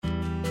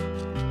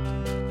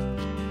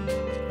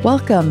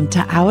Welcome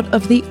to Out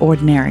of the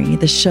Ordinary,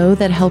 the show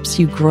that helps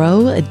you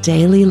grow a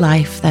daily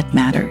life that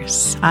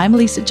matters. I'm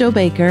Lisa Jo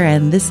Baker,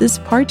 and this is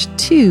part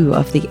 2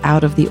 of the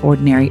Out of the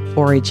Ordinary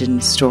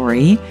origin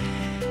story.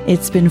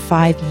 It's been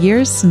 5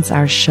 years since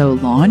our show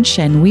launch,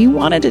 and we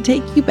wanted to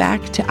take you back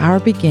to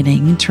our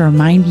beginning to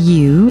remind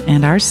you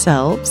and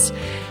ourselves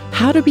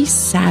how to be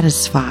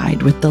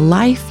satisfied with the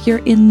life you're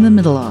in the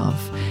middle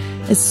of,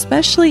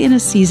 especially in a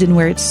season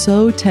where it's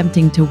so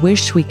tempting to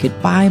wish we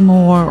could buy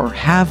more or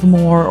have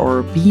more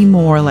or be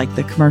more like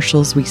the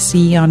commercials we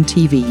see on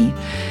TV.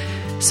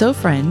 So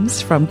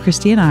friends, from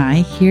Christy and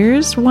I,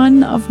 here's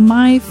one of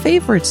my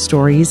favorite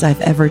stories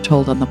I've ever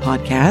told on the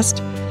podcast.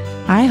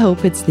 I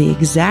hope it's the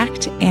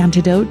exact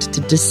antidote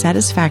to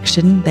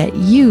dissatisfaction that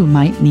you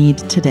might need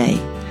today.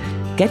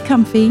 Get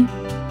comfy.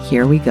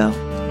 Here we go.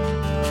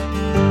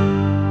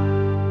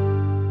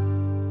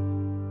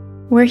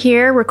 We're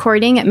here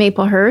recording at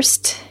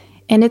Maplehurst,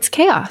 and it's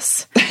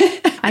chaos.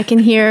 I can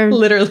hear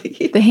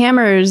literally the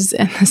hammers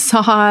and the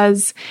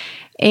saws,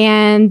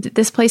 and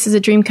this place is a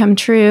dream come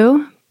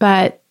true,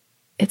 but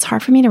it's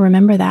hard for me to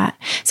remember that.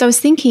 So I was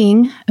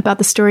thinking about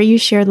the story you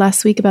shared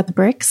last week about the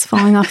bricks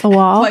falling off the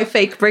wall. My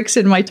fake bricks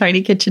in my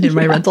tiny kitchen in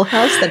my rental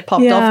house that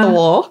popped off the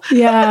wall.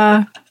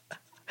 Yeah.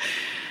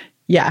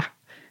 Yeah.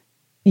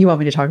 You want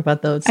me to talk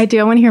about those? I do.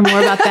 I want to hear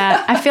more about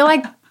that. I feel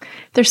like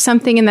there's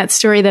something in that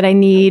story that I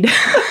need.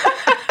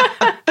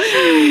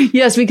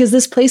 Yes, because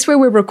this place where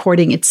we're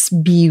recording, it's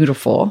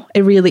beautiful.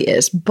 It really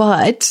is.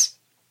 But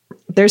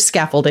there's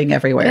scaffolding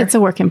everywhere. It's a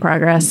work in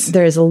progress.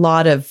 There's a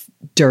lot of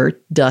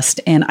dirt, dust,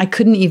 and I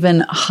couldn't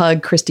even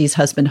hug Christy's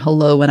husband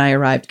hello when I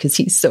arrived because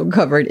he's so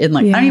covered in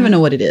I don't even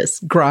know what it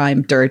is.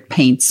 Grime, dirt,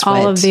 paint, sweat,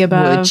 all of the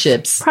above. Wood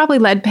chips. Probably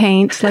lead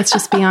paint, let's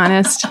just be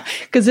honest.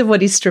 Because of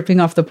what he's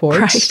stripping off the porch.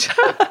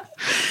 Right.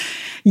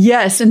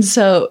 Yes, and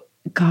so,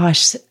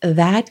 gosh,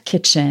 that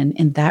kitchen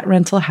in that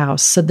rental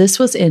house. So this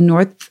was in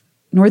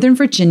Northern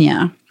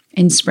Virginia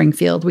in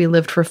Springfield. We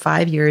lived for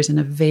 5 years in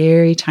a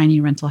very tiny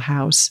rental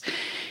house.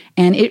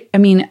 And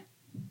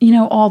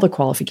all the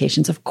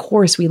qualifications. Of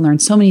course, we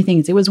learned so many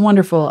things. It was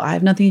wonderful. I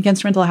have nothing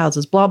against rental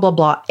houses, blah, blah,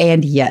 blah.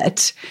 And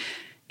yet,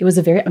 it was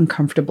a very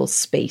uncomfortable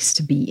space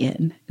to be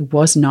in. It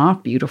was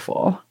not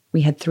beautiful.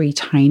 We had 3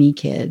 tiny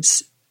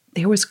kids.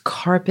 There was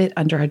carpet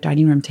under our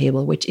dining room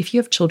table, which if you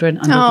have children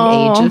under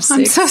the age of 6,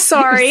 I'm so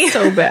sorry. It's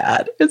so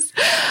bad.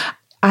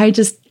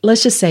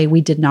 Let's just say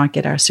we did not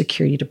get our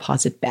security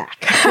deposit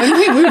back when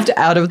we moved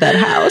out of that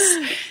house.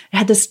 It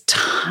had this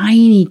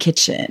tiny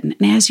kitchen.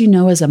 And as you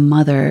know, as a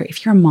mother,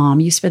 if you're a mom,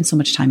 you spend so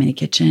much time in a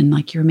kitchen,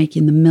 like you're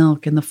making the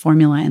milk and the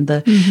formula and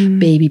the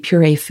baby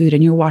puree food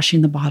and you're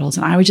washing the bottles.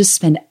 And I would just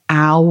spend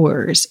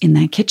hours in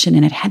that kitchen.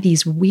 And it had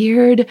these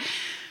weird...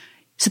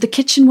 So the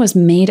kitchen was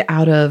made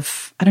out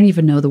of, I don't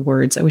even know the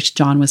words. I wish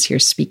John was here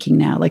speaking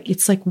now.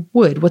 It's like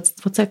wood. What's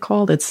that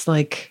called? It's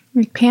like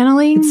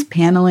paneling. It's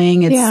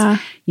paneling.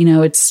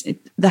 It's,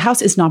 the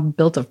house is not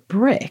built of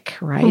brick,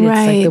 right? It's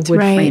like the wood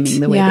framing,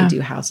 the way they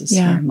do houses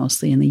here,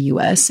 mostly in the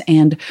US.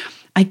 And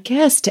I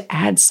guess to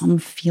add some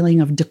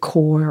feeling of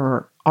decor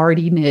or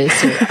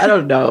artiness, or I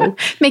don't know.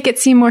 Make it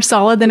seem more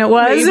solid than it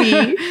was.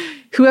 Maybe.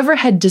 Whoever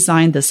had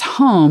designed this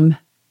home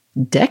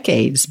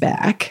decades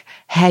back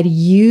had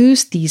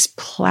used these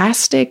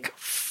plastic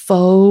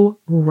faux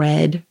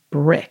red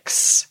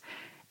bricks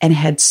and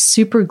had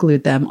super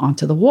glued them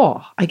onto the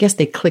wall. I guess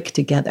they click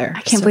together.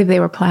 I can't believe they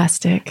were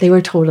plastic. They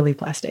were totally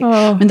plastic.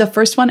 Oh. And the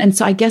first one, and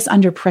so I guess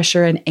under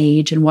pressure and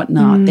age and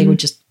whatnot, they would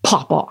just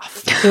pop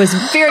off. It was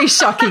very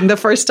shocking the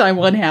first time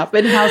one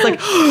happened. And I was like,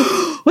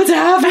 what's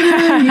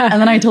happening? And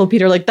then I told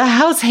Peter, the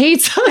house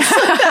hates us.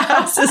 The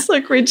house is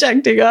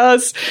rejecting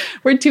us.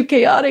 We're too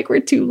chaotic. We're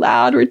too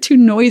loud. We're too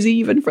noisy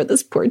even for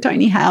this poor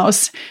tiny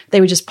house.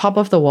 They would just pop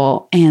off the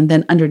wall. And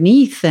then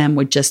underneath them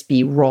would just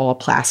be raw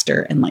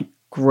plaster and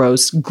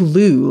gross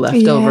glue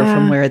left over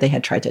from where they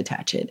had tried to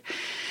attach it.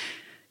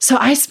 So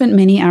I spent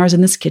many hours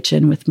in this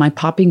kitchen with my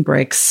popping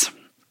bricks,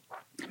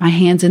 my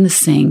hands in the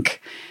sink,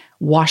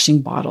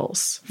 washing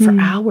bottles for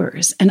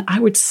hours. And I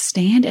would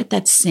stand at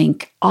that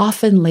sink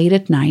often late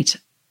at night,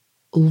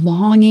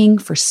 longing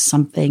for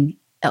something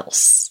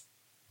else,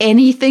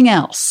 anything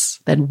else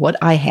than what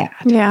I had.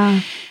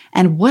 Yeah.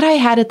 And what I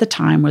had at the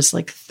time was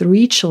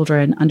 3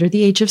 children under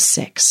the age of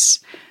 6,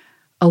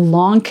 a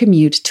long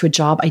commute to a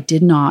job I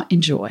did not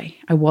enjoy.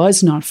 I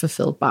was not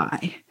fulfilled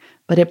by,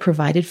 but it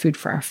provided food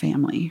for our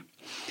family.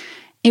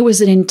 It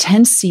was an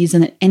intense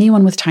season that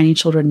anyone with tiny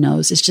children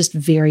knows is just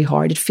very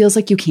hard. It feels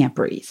like you can't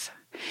breathe.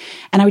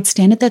 And I would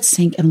stand at that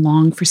sink and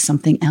long for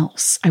something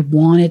else. I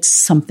wanted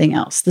something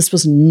else. This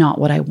was not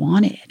what I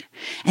wanted.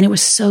 And it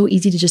was so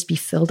easy to just be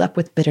filled up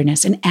with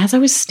bitterness. And as I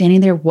was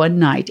standing there one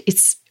night,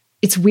 it's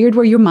weird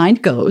where your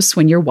mind goes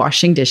when you're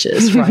washing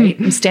dishes, right?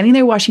 I'm standing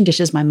there washing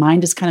dishes. My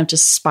mind is kind of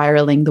just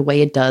spiraling the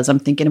way it does. I'm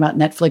thinking about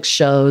Netflix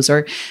shows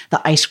or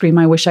the ice cream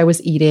I wish I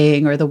was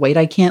eating or the weight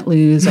I can't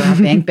lose or our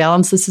bank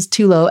balance this is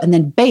too low. And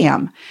then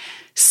bam,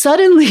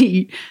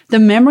 suddenly the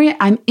memory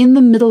I'm in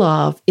the middle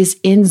of is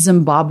in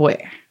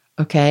Zimbabwe,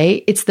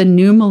 okay? It's the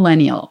new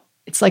millennial.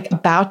 It's like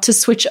about to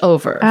switch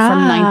over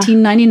from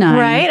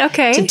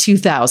 1999 to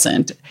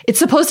 2000. It's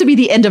supposed to be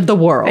the end of the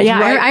world. Yeah,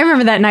 right? I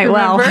remember that night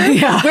well.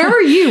 Yeah. Where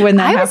were you when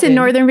that happened? I was in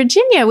Northern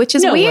Virginia, which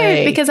is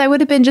weird because I would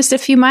have been just a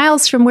few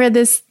miles from where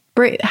this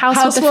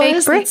house with the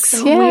fake bricks.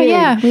 So weird.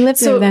 Yeah. We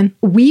lived there then.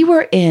 We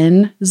were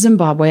in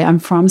Zimbabwe. I'm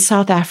from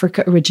South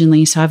Africa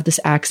originally, so I have this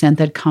accent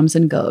that comes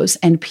and goes.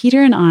 And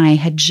Peter and I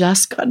had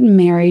just gotten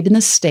married in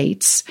the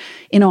States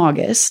in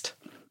August.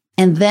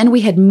 And then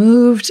we had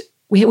moved.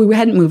 We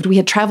hadn't moved. We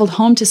had traveled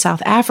home to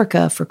South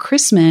Africa for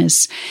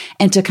Christmas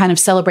and to kind of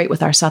celebrate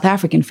with our South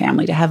African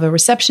family, to have a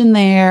reception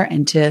there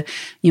and to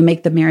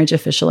make the marriage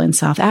official in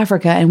South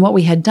Africa. And what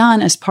we had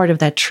done as part of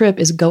that trip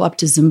is go up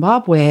to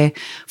Zimbabwe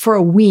for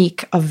a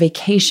week of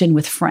vacation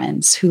with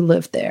friends who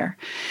lived there.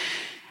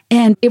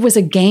 And it was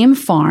a game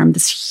farm,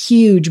 this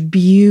huge,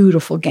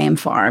 beautiful game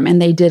farm.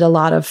 And they did a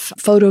lot of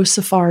photo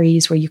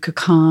safaris where you could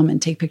come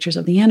and take pictures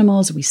of the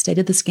animals. We stayed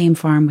at this game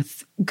farm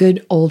with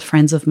good old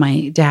friends of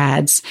my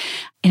dad's.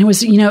 And it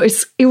was,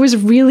 it was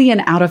really an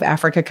out of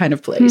Africa kind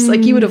of place.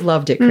 Like you would have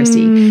loved it,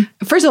 Christy.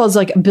 First of all, it's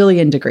like 1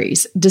 billion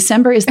degrees.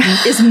 December is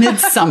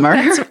midsummer.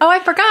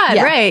 I forgot.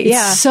 Yeah, right.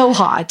 It's so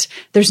hot.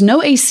 There's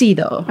no AC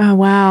though. Oh,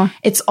 wow.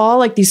 It's all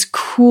like these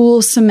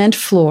cool cement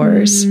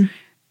floors,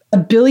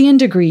 1 billion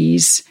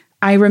degrees.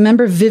 I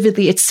remember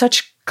vividly, it's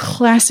such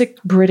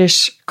classic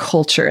British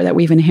culture that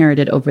we've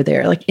inherited over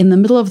there. Like in the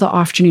middle of the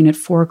afternoon at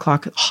 4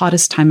 o'clock,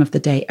 hottest time of the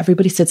day,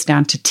 everybody sits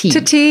down to tea.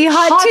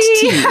 Hot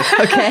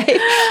tea. Okay.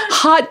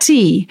 Hot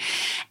tea.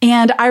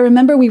 And I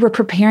remember we were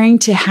preparing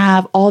to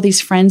have all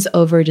these friends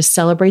over to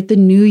celebrate the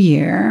new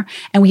year.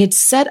 And we had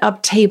set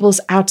up tables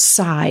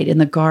outside in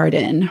the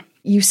garden.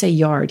 You say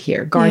yard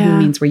here. Garden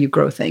means where you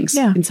grow things.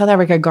 Yeah. In South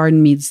Africa,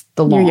 garden means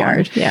the lawn. Your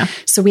yard. Yeah.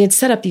 So we had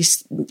set up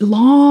these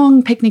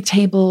long picnic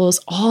tables,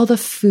 all the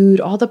food,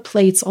 all the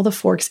plates, all the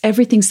forks,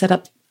 everything set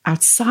up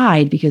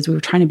outside because we were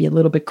trying to be a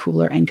little bit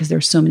cooler and because there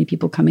were so many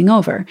people coming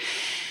over.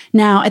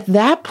 Now, at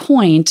that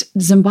point,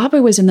 Zimbabwe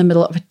was in the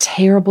middle of a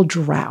terrible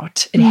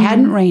drought. It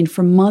hadn't rained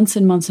for months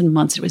and months and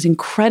months. It was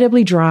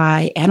incredibly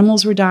dry.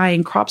 Animals were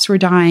dying. Crops were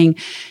dying.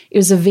 It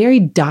was a very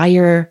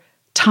dire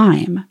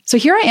time. So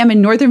here I am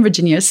in Northern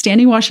Virginia,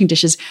 standing washing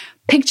dishes,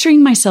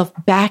 picturing myself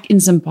back in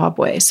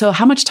Zimbabwe. So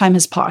how much time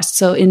has passed?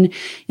 So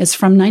it's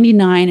from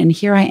 99 and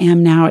here I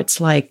am now.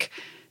 It's like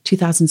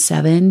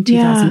 2007,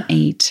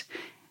 2008.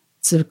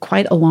 It's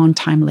quite a long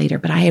time later,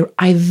 but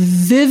I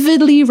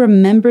vividly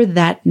remember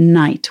that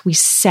night. We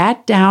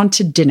sat down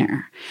to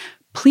dinner.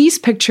 Please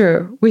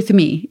picture with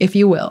me, if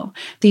you will,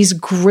 these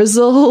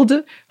grizzled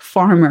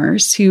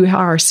farmers who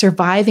are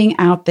surviving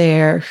out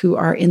there, who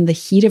are in the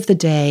heat of the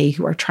day,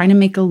 who are trying to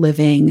make a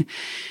living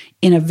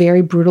in a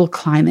very brutal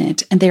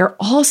climate. And they are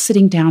all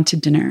sitting down to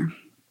dinner.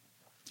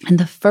 And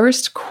the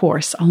first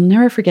course, I'll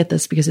never forget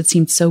this because it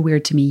seemed so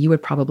weird to me. You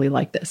would probably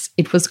like this.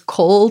 It was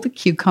cold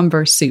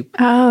cucumber soup.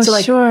 Oh,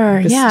 so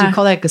sure. Do you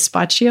call that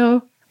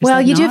gazpacho? Well,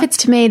 you do if it's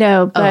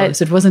tomato, but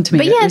so it wasn't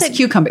tomato. But it was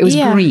cucumber. It was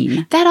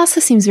green. That also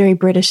seems very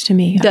British to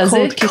me. Does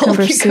cold it?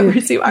 Cucumber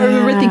soup. I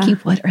remember thinking,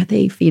 what are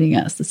they feeding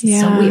us? This is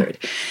so weird.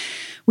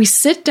 We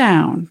sit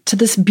down to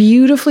this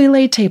beautifully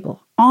laid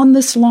table on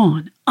this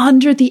lawn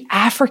under the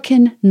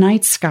African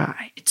night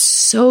sky. It's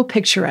so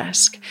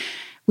picturesque.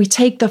 We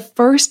take the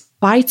first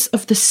bites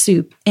of the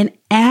soup, and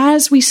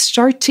as we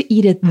start to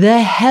eat it, the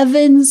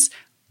heavens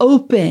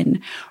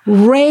open,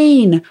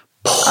 rain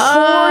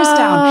pours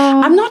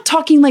down. I'm not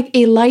talking like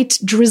a light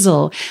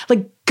drizzle,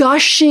 like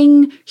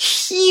gushing,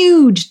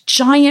 huge,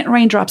 giant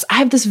raindrops. I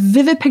have this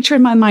vivid picture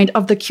in my mind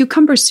of the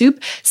cucumber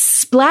soup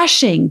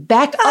splashing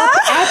back up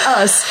at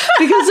us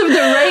because of the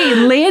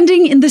rain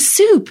landing in the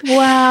soup.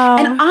 Wow.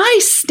 And I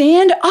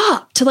stand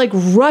up to like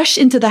rush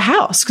into the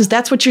house because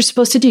that's what you're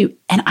supposed to do.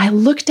 And I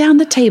look down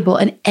the table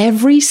and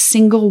every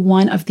single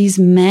one of these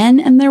men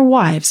and their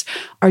wives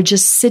are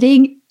just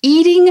sitting,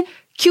 eating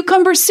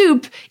cucumber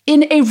soup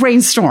in a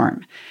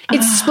rainstorm.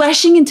 It's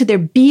splashing into their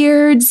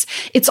beards.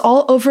 It's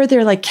all over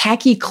their like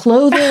khaki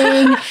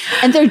clothing.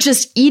 And they're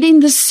just eating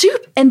the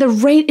soup and the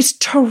rain is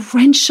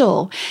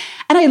torrential.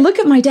 And I look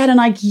at my dad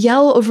and I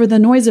yell over the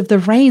noise of the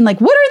rain, like,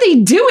 what are they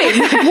doing?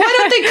 Like, why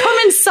don't they come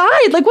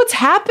inside? Like, what's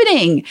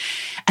happening?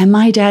 And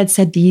my dad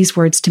said these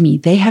words to me.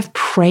 They have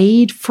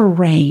prayed for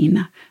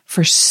rain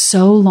for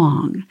so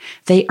long.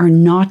 They are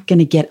not going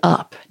to get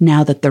up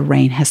now that the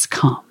rain has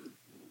come.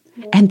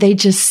 And they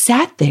just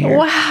sat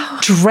there,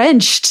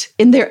 drenched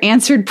in their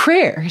answered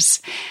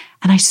prayers.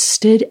 And I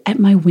stood at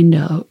my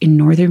window in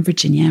Northern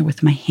Virginia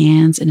with my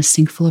hands in a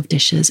sink full of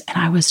dishes. And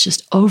I was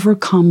just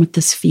overcome with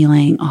this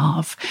feeling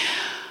of,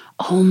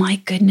 oh my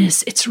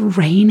goodness, it's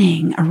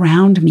raining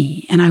around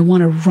me. And I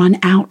want to run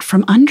out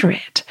from under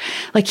it.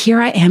 Like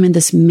here I am in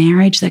this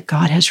marriage that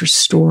God has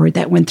restored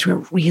that went through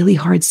a really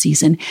hard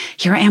season.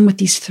 Here I am with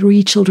these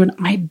 3 children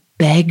I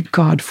begged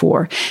God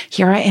for.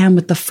 Here I am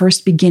with the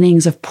first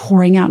beginnings of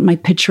pouring out my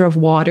pitcher of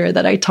water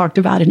that I talked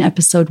about in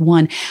episode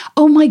 1.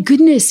 Oh my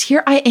goodness,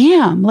 here I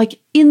am, like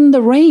in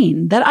the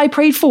rain that I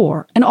prayed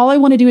for. And all I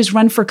want to do is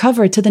run for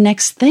cover to the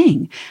next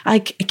thing. I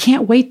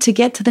can't wait to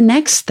get to the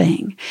next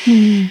thing.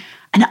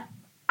 And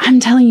I'm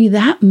telling you,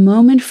 that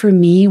moment for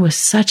me was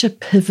such a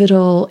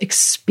pivotal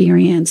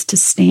experience to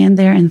stand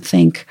there and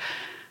think,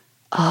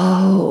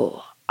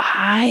 oh,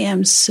 I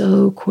am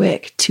so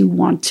quick to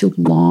want to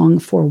long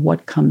for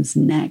what comes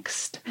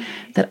next,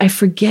 that I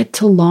forget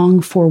to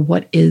long for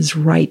what is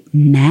right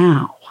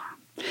now.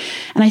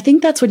 And I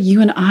think that's what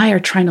you and I are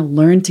trying to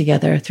learn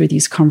together through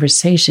these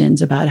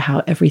conversations about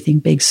how everything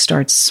big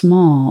starts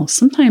small.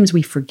 Sometimes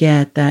we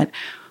forget that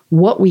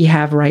what we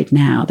have right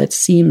now that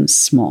seems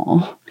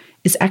small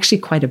is actually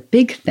quite a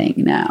big thing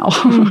now.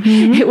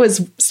 Mm-hmm. It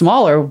was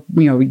smaller,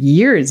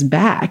 years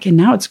back, and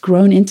now it's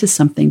grown into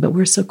something, but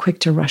we're so quick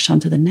to rush on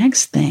to the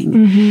next thing.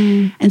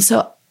 Mm-hmm. And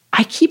so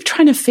I keep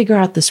trying to figure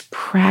out this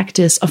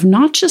practice of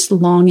not just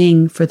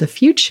longing for the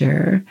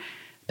future,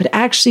 but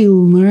actually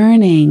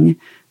learning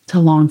to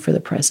long for the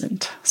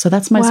present. So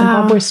that's my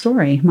Zimbabwe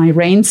story, my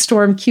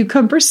rainstorm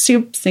cucumber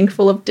soup sink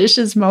full of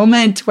dishes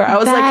moment where I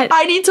was like,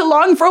 I need to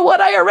long for what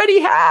I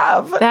already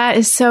have. That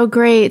is so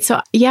great. So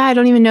I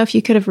don't even know if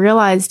you could have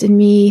realized in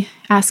me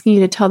asking you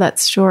to tell that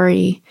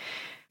story,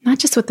 not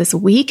just what this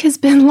week has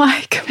been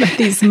like, but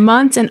these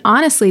months and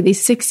honestly,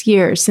 these 6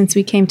 years since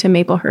we came to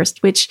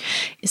Maplehurst, which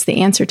is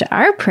the answer to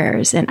our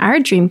prayers and our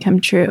dream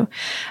come true.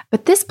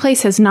 But this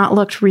place has not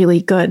looked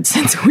really good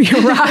since we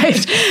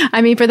arrived.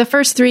 I mean, for the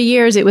first 3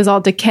 years, it was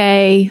all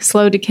decay,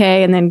 slow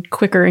decay, and then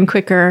quicker and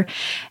quicker.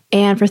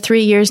 And for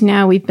 3 years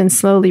now, we've been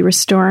slowly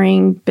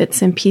restoring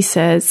bits and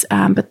pieces.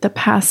 But the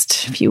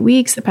past few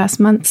weeks, the past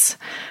months,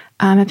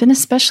 have been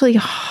especially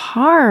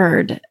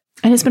hard.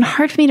 And it's been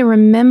hard for me to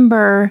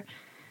remember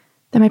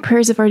that my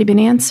prayers have already been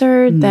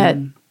answered, that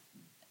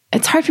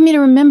it's hard for me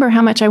to remember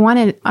how much I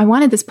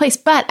wanted this place.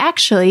 But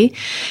actually,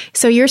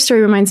 so your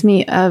story reminds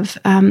me of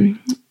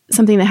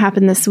something that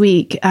happened this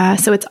week.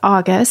 So it's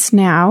August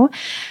now.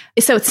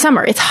 So it's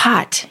summer. It's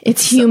hot.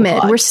 It's humid. So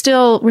hot.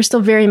 We're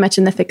still very much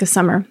in the thick of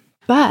summer.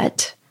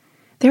 But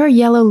there are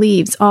yellow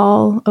leaves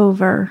all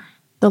over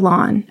the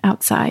lawn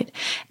outside.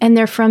 And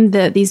they're from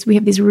we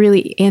have these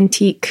really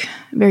antique,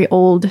 very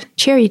old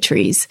cherry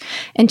trees.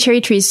 And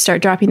cherry trees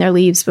start dropping their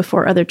leaves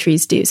before other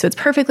trees do. So it's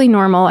perfectly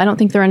normal. I don't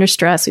think they're under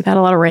stress. We've had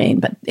a lot of rain.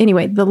 But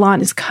anyway, the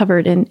lawn is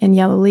covered in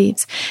yellow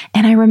leaves.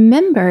 And I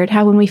remembered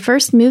how when we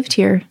first moved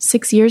here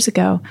 6 years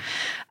ago,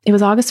 it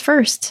was August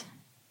 1st.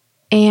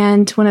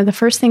 And one of the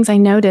first things I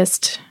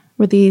noticed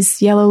were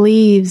these yellow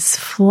leaves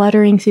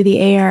fluttering through the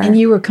air. And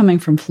you were coming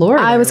from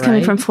Florida, I was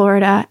coming from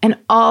Florida, and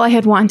all I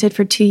had wanted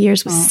for 2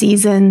 years was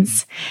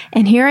seasons.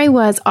 And here I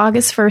was,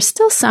 August 1st,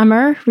 still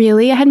summer,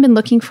 really. I hadn't been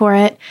looking for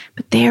it,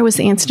 but there was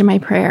the answer to my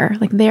prayer.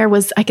 Like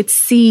I could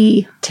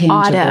see tangible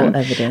autumn.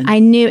 Evidence. I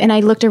knew, and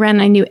I looked around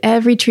and I knew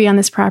every tree on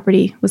this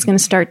property was going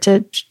to start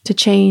to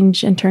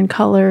change and turn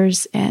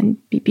colors and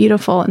be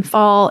beautiful in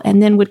fall.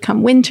 And then would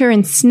come winter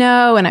and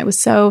snow. And I was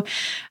so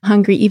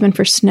hungry even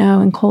for snow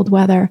and cold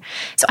weather.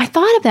 So I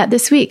thought of that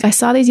this week. I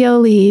saw these yellow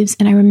leaves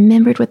and I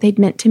remembered what they'd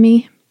meant to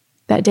me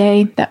that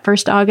day, that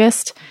first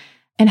August,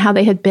 and how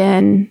they had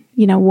been,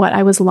 what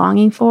I was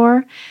longing for.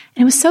 And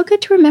it was so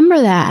good to remember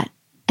that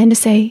and to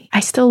say, I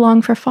still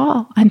long for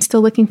fall. I'm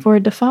still looking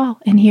forward to fall.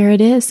 And here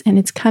it is. And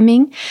it's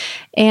coming.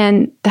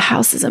 And the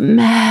house is a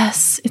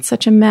mess. It's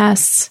such a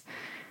mess.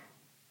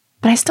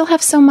 But I still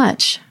have so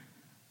much.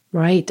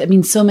 Right. I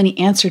mean, so many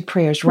answered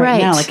prayers right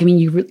now. Like, I mean,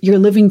 you're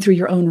living through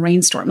your own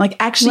rainstorm. Like,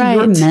 actually,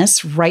 your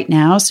mess right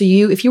now. So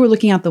if you were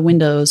looking out the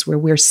windows where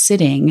we're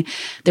sitting,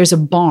 there's a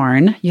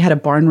barn. You had a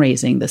barn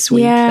raising this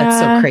week. Yeah, that's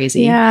so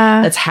crazy.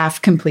 Yeah. That's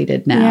half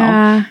completed now.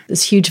 Yeah.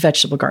 This huge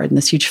vegetable garden,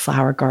 this huge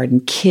flower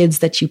garden, kids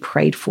that you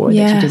prayed for that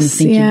you didn't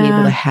think you'd be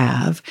able to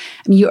have.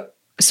 I mean,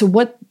 so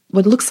what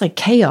looks like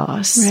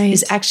chaos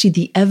is actually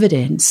the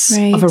evidence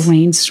of a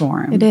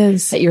rainstorm. It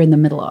is. That you're in the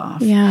middle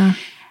of. Yeah.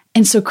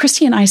 And so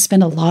Christy and I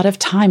spend a lot of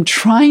time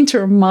trying to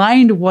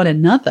remind one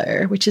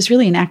another, which is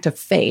really an act of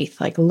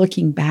faith, like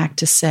looking back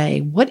to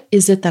say, what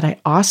is it that I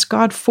asked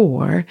God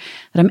for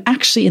that I'm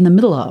actually in the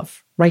middle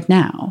of right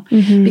now?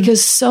 Mm-hmm.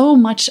 Because so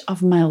much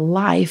of my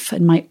life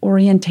and my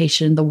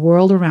orientation, the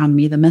world around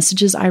me, the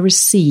messages I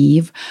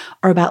receive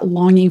are about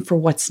longing for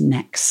what's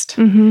next.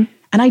 Mm-hmm.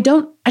 And I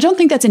don't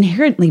think that's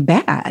inherently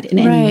bad in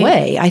any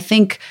way. I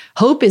think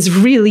hope is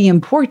really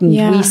important.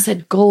 Yeah. We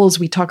set goals.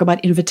 We talk about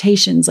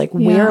invitations. Like,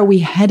 where are we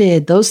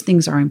headed? Those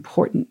things are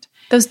important.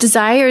 Those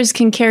desires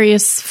can carry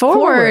us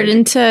forward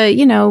into,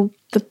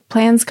 the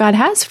plans God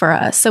has for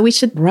us. So we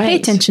should pay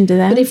attention to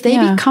them. But if they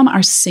become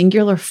our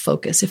singular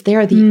focus, if they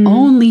are the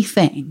only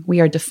thing we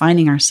are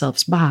defining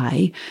ourselves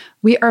by,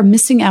 we are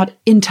missing out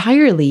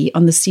entirely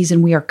on the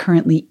season we are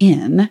currently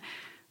in.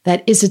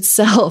 That is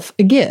itself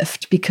a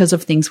gift because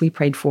of things we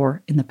prayed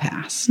for in the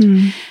past.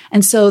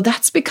 And so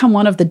that's become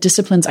one of the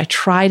disciplines I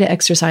try to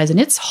exercise. And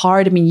it's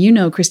hard. I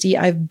mean, Christy,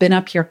 I've been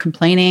up here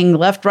complaining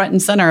left, right,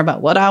 and center about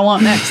what I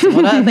want next, and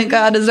what I think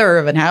I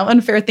deserve, and how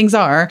unfair things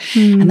are.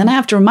 And then I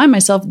have to remind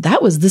myself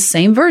that was the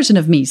same version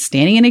of me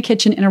standing in a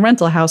kitchen in a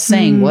rental house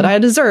saying what I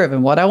deserve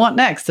and what I want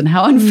next and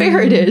how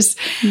unfair it is.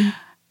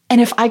 And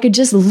if I could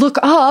just look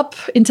up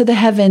into the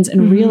heavens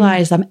and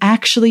realize I'm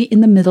actually in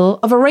the middle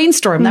of a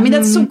rainstorm. I mean,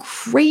 that's so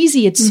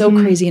crazy. It's so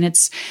crazy. And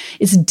it's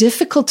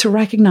difficult to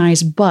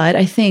recognize. But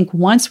I think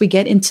once we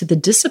get into the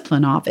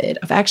discipline of it,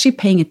 of actually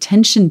paying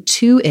attention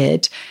to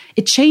it,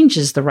 it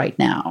changes the right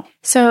now.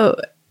 So,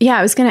 yeah,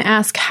 I was going to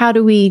ask, how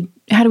do we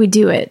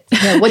do it?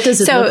 Yeah, what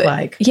does it look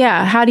like?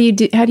 Yeah, how do you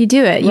do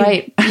it?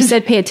 Right. You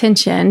said pay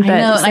attention,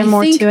 but is there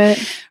more to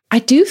it? I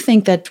do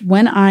think that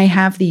when I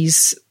have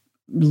these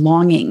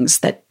longings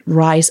that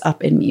rise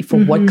up in me for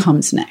what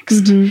comes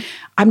next,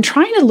 I'm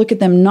trying to look at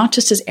them not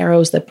just as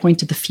arrows that point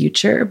to the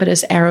future, but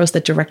as arrows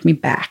that direct me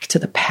back to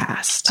the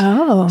past.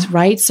 Oh.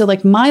 Right? So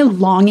like my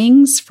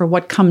longings for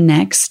what come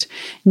next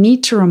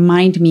need to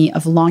remind me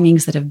of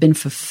longings that have been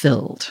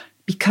fulfilled,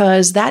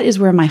 because that is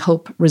where my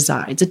hope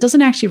resides. It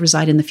doesn't actually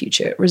reside in the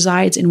future. It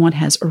resides in what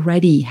has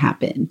already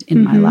happened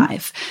in my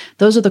life.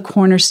 Those are the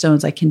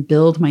cornerstones I can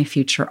build my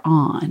future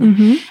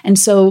on. And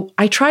so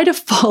I try to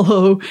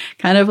follow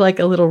kind of like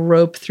a little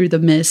rope through the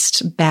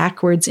mist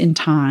backwards in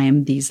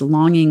time, these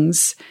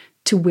longings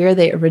to where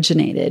they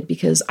originated,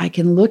 because I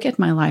can look at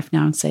my life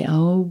now and say,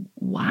 oh,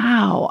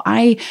 wow,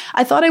 I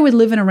thought I would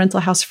live in a rental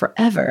house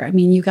forever. I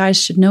mean, you guys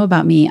should know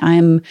about me.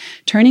 I'm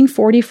turning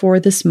 44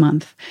 this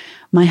month.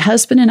 My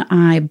husband and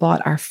I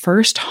bought our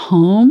first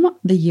home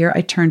the year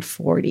I turned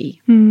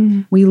 40.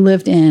 We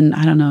lived in,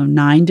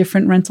 9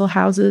 different rental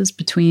houses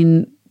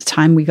between the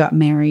time we got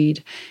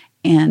married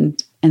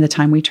and the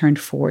time we turned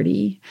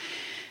 40.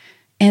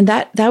 And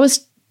that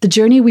was the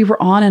journey we were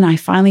on, and I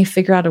finally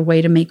figured out a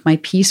way to make my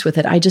peace with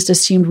it. I just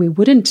assumed we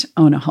wouldn't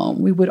own a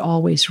home. We would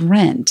always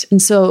rent.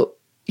 And so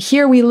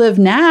here we live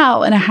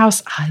now in a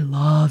house I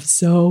love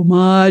so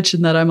much,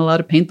 and that I'm allowed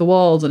to paint the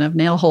walls and have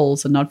nail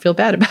holes and not feel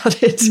bad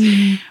about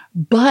it.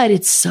 But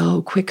it's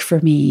so quick for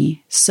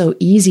me, so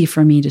easy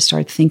for me to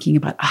start thinking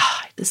about,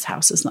 this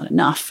house is not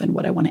enough, and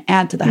what I want to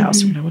add to the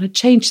house, and what I want to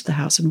change to the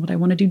house, and what I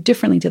want to do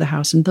differently to the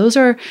house. And those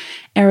are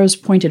arrows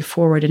pointed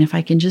forward. And if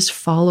I can just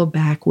follow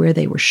back where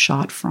they were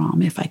shot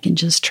from, if I can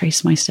just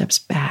trace my steps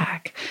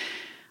back,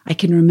 I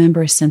can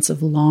remember a sense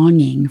of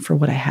longing for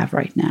what I have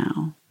right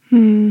now.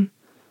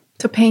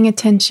 So paying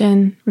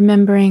attention,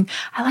 remembering.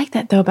 I like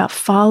that, though, about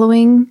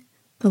following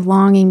the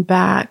longing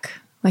back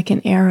like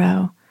an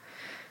arrow.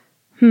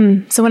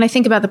 So when I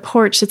think about the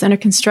porch that's under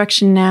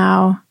construction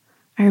now,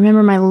 I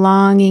remember my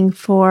longing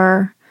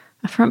for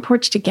a front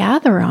porch to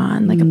gather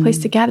on, like a place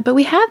to gather. But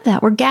we have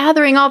that. We're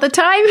gathering all the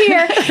time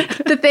here.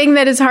 The thing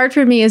that is hard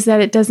for me is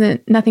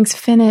that nothing's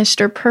finished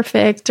or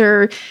perfect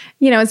or,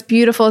 as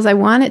beautiful as I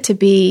want it to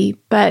be.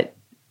 But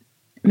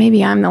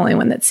maybe I'm the only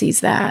one that sees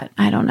that.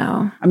 I don't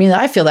know. I mean,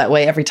 I feel that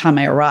way every time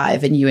I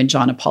arrive and you and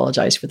John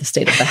apologize for the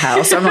state of the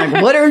house. I'm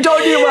like, what are you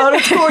talking about?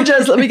 It's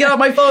gorgeous. Let me get on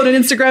my phone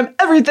and Instagram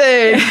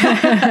everything.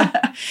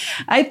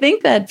 I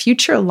think that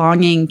future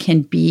longing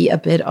can be a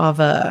bit of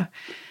a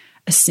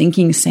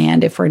sinking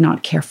sand if we're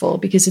not careful,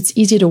 because it's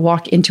easy to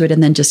walk into it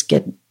and then just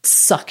get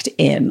sucked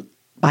in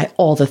by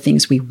all the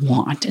things we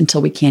want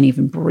until we can't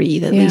even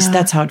breathe. At least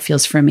that's how it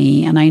feels for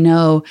me. And I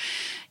know,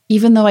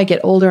 even though I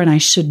get older and I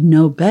should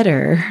know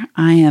better,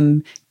 I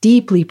am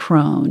deeply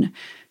prone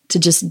to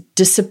just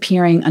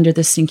disappearing under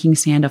the sinking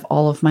sand of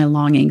all of my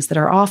longings that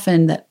are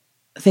often that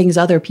things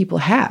other people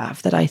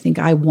have that I think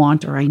I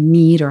want or I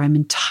need or I'm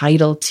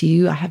entitled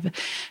to. I have, I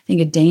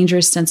think, a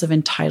dangerous sense of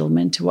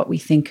entitlement to what we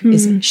think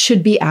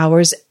should be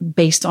ours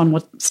based on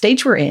what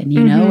stage we're in.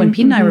 When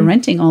Pete and I were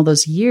renting all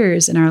those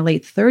years in our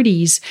late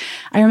 30s,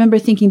 I remember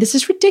thinking, this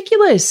is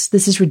ridiculous.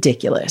 This is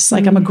ridiculous.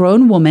 Like, I'm a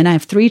grown woman. I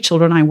have 3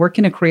 children. I work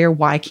in a career.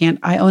 Why can't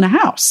I own a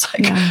house?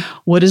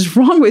 What is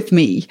wrong with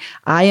me?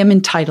 I am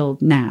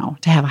entitled now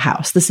to have a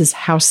house. This is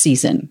house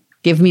season.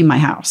 Give me my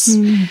house.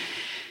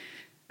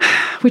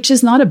 Which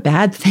is not a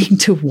bad thing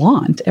to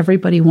want.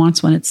 Everybody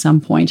wants one at some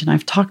point. And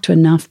I've talked to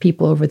enough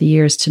people over the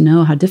years to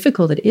know how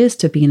difficult it is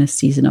to be in a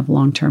season of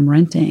long-term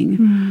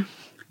renting.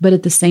 But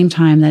at the same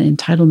time, that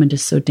entitlement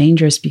is so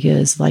dangerous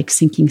because, like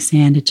sinking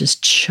sand, it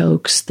just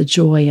chokes the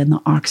joy and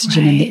the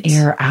oxygen and the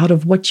air out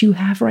of what you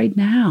have right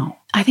now.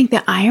 I think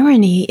the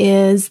irony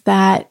is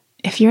that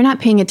if you're not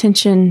paying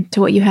attention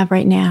to what you have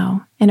right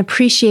now and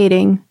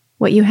appreciating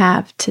what you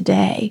have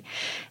today,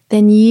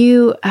 then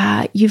you've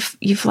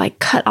like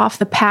cut off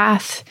the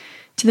path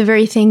to the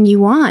very thing you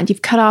want.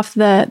 You've cut off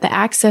the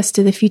access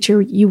to the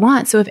future you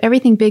want. So if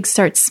everything big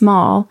starts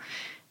small,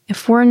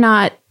 if we're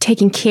not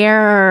taking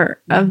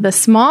care of the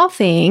small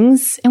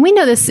things, and we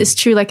know this is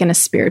true like in a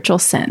spiritual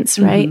sense,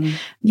 right?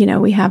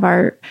 We have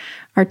our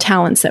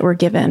talents that we're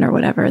given or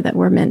whatever that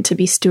we're meant to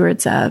be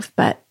stewards of,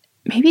 but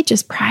maybe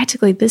just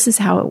practically this is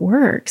how it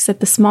works,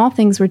 that the small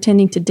things we're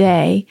tending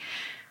today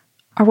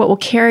are what will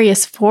carry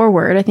us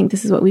forward. I think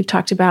this is what we've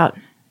talked about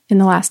in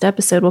the last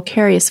episode, will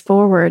carry us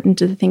forward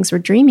into the things we're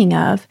dreaming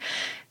of.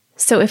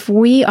 So if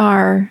we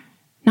are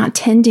not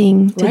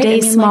tending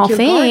today's small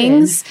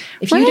things,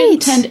 if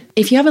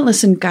you haven't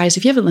listened, guys,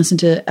 if you haven't listened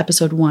to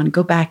episode 1,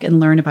 go back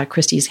and learn about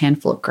Christy's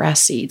handful of grass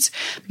seeds.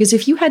 Because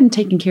if you hadn't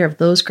taken care of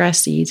those grass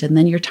seeds and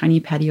then your tiny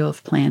patio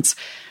of plants,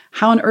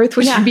 how on earth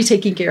would you be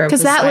taking care of?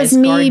 Because that was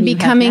me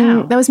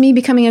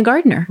becoming a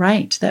gardener.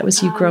 Right. That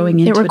was you growing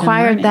into it. It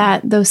required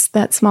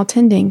that small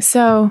tending.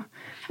 So,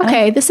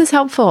 okay, this is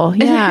helpful.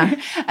 Yeah.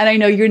 And I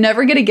know you're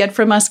never going to get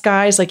from us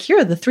guys, like, here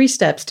are the 3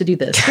 steps to do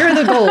this. Here are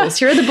the goals.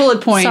 Here are the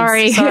bullet points.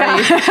 Sorry.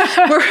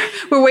 Yeah.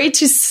 We're way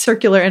too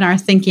circular in our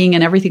thinking,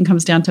 and everything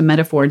comes down to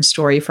metaphor and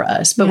story for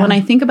us. But when I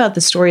think about the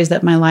stories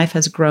that my life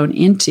has grown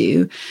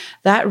into,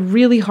 that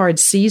really hard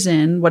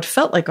season, what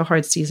felt like a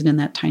hard season in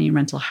that tiny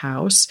rental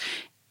house,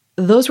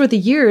 those were the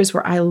years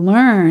where I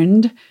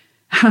learned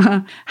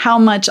how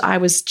much I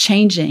was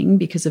changing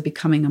because of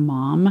becoming a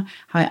mom,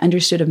 how I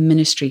understood a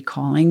ministry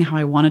calling, how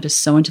I wanted to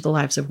sow into the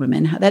lives of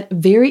women. How that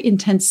very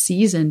intense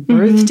season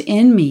birthed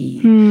in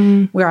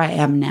me where I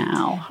am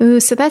now. Ooh,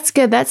 so that's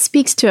good. That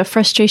speaks to a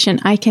frustration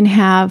I can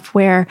have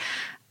where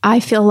I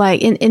feel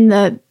like in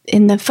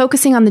the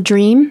focusing on the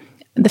dream,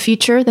 the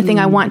future, the thing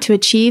I want to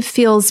achieve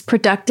feels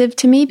productive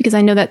to me because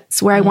I know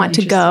that's where I want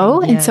to go.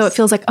 Yes. And so it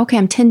feels like, okay,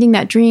 I'm tending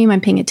that dream. I'm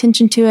paying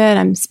attention to it.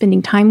 I'm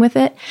spending time with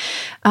it.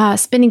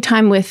 Spending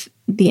time with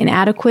the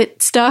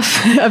inadequate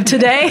stuff of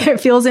today, it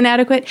feels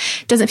inadequate.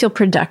 It doesn't feel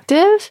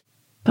productive.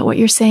 But what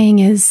you're saying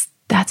is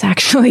that's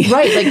actually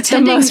right. Like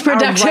tending most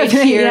productive right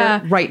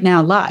here, right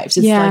now lives.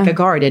 It's like a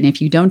garden.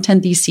 If you don't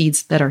tend these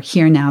seeds that are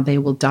here now, they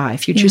will die.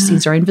 Future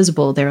seeds are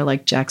invisible. They're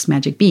like Jack's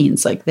magic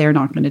beans. Like they're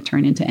not going to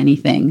turn into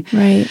anything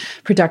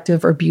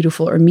productive or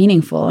beautiful or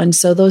meaningful. And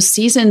so those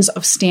seasons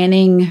of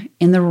standing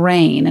in the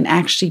rain and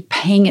actually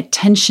paying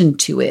attention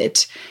to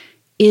it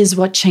is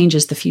what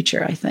changes the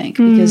future, I think,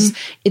 because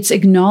it's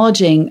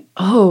acknowledging,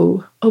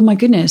 oh my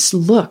goodness,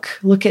 look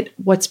at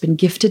what's been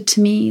gifted to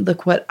me.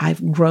 Look what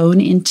I've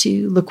grown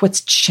into. Look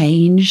what's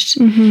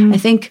changed. I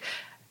think,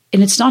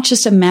 and it's not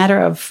just a matter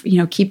of,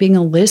 keeping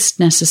a list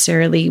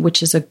necessarily,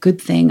 which is a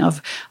good thing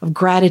of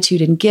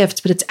gratitude and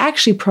gifts, but it's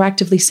actually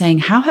proactively saying,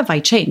 how have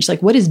I changed?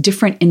 Like, what is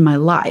different in my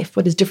life?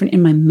 What is different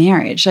in my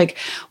marriage? Like,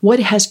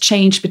 what has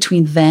changed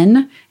between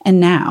then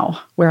and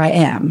now where I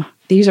am?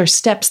 These are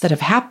steps that have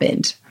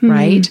happened,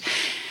 right?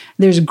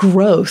 There's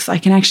growth. I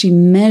can actually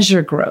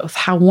measure growth.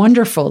 How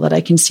wonderful that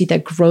I can see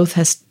that growth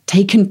has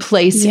taken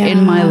place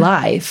in my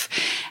life.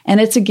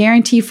 And it's a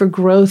guarantee for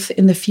growth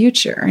in the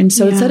future. And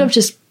so instead of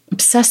just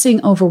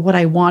obsessing over what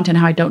I want and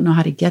how I don't know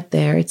how to get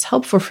there, it's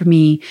helpful for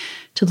me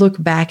to look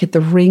back at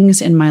the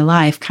rings in my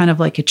life, kind of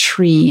like a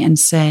tree, and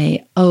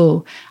say,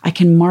 oh, I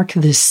can mark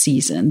this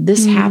season.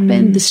 This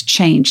happened. This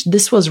changed.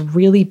 This was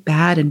really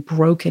bad and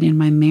broken in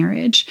my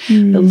marriage.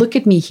 But look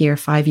at me here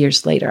 5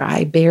 years later.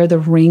 I bear the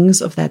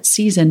rings of that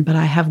season, but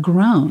I have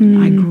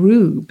grown. I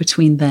grew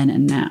between then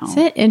and now. Isn't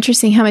it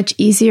interesting how much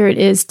easier it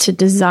is to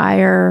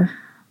desire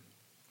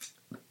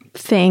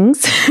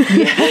things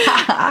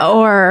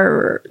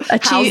or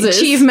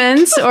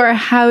achievements or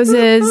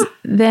houses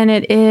than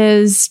it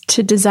is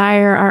to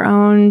desire our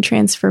own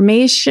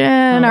transformation,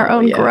 our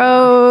own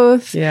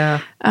growth.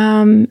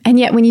 And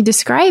yet when you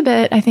describe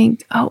it, I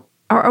think,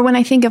 or when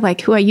I think of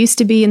like who I used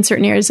to be in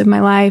certain areas of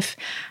my life,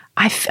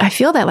 I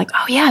feel that like,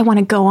 I want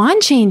to go on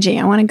changing.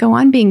 I want to go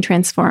on being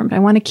transformed. I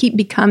want to keep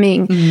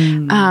becoming,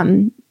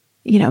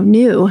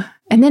 new.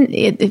 And then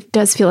it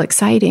does feel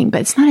exciting,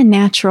 but it's not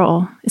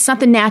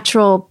the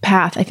natural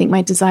path I think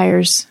my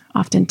desires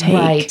often take.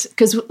 Right.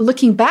 Because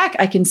looking back,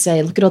 I can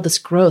say, look at all this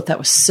growth. That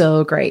was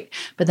so great.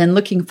 But then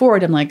looking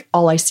forward, I'm like,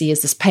 all I see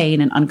is this pain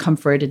and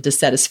uncomfort and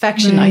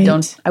dissatisfaction.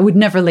 Right. I would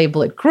never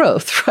label it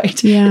growth,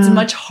 right? Yeah. It's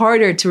much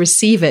harder to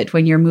receive it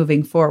when you're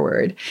moving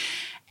forward.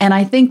 And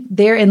I think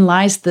therein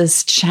lies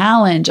this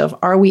challenge of,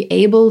 are we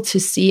able to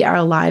see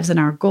our lives and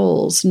our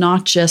goals,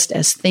 not just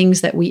as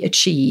things that we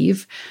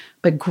achieve,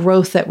 but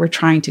growth that we're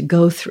trying to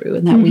go through,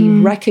 and that we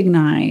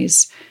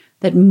recognize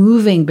that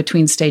moving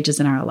between stages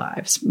in our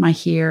lives, my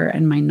here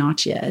and my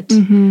not yet,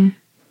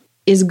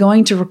 is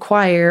going to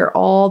require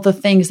all the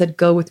things that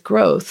go with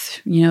growth,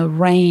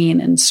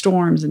 rain and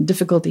storms and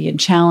difficulty and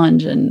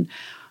challenge and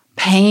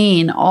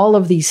pain. All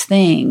of these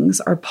things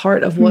are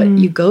part of what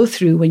you go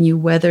through when you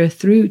weather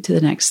through to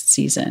the next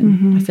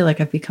season. I feel like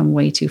I've become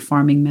way too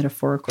farming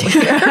metaphorical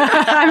here.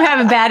 I'm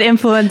having a bad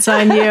influence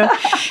on you.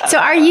 So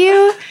how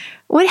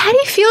do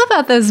you feel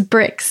about those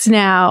bricks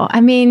now?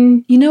 I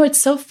mean, it's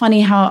so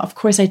funny how, of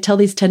course, I tell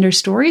these tender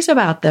stories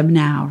about them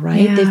now,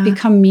 right? Yeah. They've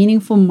become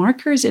meaningful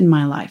markers in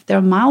my life.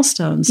 They're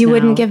milestones. You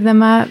wouldn't give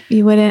them up?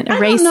 You wouldn't erase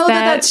that? I don't know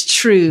that that's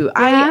true.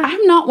 Yeah.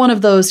 I'm not one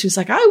of those who's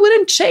like, I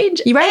wouldn't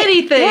change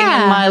anything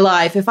in my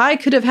life. If I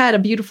could have had a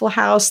beautiful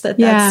house that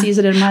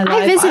season in my life,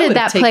 I visited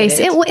that place.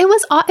 It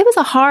was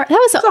a hard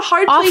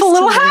awful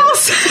little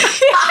house.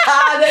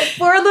 That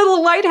poor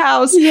little white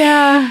house.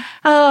 Yeah.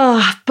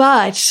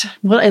 But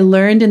what I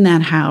learned in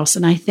that house,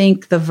 and I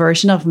think the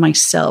version of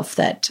myself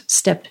that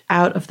stepped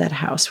out of that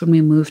house when we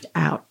moved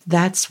out,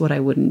 that's what I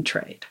wouldn't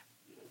trade.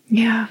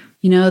 Yeah.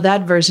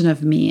 That version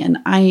of me. And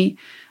I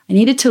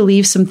needed to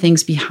leave some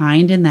things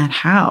behind in that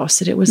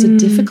house. And it was a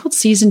difficult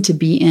season to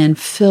be in,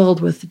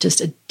 filled with just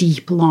a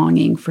deep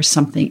longing for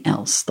something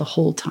else the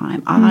whole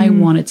time. I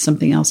wanted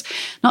something else.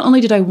 Not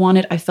only did I want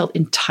it, I felt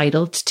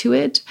entitled to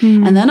it.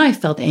 And then I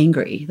felt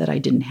angry that I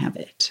didn't have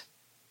it.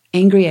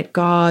 Angry at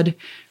God,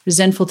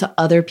 resentful to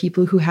other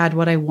people who had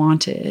what I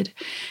wanted.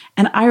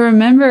 And I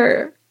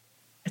remember,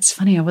 it's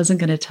funny, I wasn't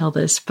going to tell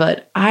this,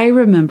 but I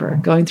remember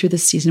going through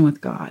this season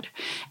with God.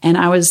 And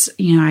I was,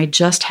 I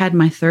just had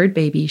my third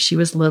baby. She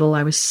was little.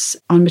 I was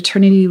on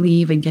maternity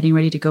leave and getting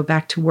ready to go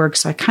back to work.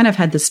 So I kind of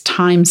had this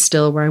time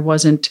still where I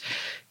wasn't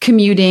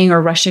commuting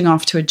or rushing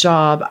off to a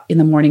job. In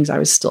the mornings, I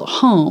was still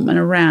home and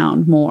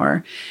around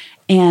more.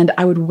 And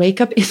I would wake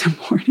up in the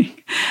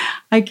morning.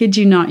 I kid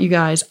you not, you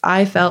guys.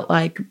 I felt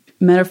like,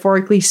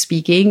 metaphorically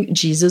speaking,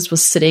 Jesus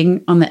was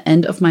sitting on the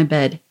end of my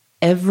bed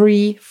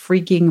every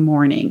freaking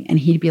morning. And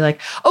he'd be like,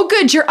 oh,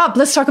 good, you're up.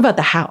 Let's talk about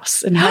the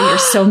house and how you're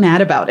so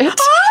mad about it.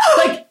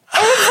 Like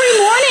every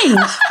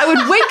morning I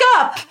would wake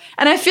up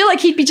and I feel like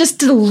he'd be just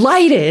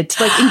delighted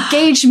to like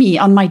engage me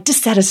on my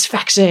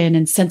dissatisfaction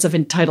and sense of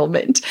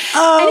entitlement.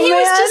 Oh, and he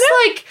was just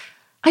like,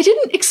 I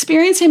didn't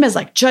experience him as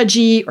like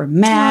judgy or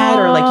mad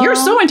or like, you're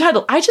so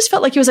entitled. I just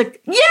felt like he was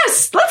like,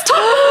 yes, let's talk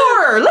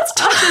more. Let's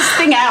talk this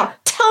thing out.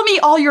 Tell me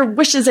all your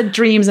wishes and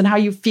dreams and how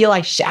you feel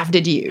I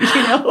shafted you, And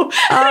it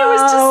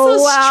was just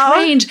so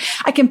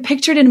strange. I can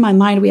picture it in my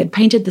mind. We had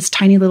painted this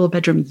tiny little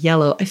bedroom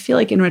yellow. I feel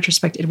like in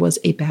retrospect, it was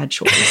a bad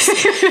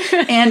choice.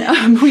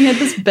 And we had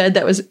this bed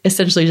that was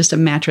essentially just a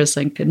mattress,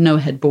 like no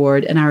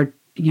headboard. And our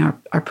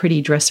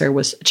pretty dresser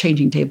was a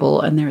changing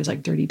table and there was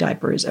like dirty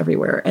diapers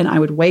everywhere. And I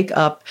would wake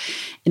up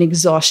in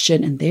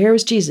exhaustion and there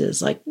was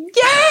Jesus like, yay,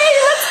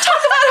 let's talk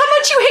about how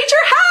much you hate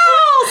your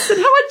house and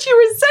how much you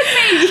resent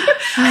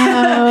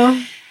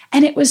me.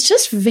 And it was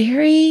just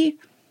it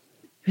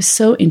was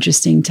so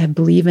interesting to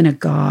believe in a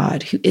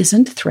God who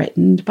isn't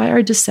threatened by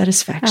our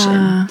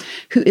dissatisfaction,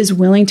 who is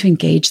willing to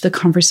engage the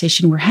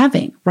conversation we're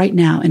having right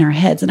now in our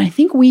heads. And I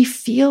think we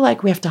feel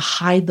like we have to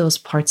hide those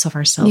parts of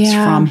ourselves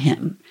from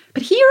him.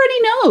 But he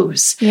already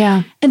knows.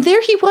 Yeah. And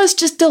there he was,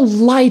 just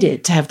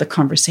delighted to have the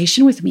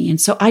conversation with me. And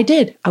so I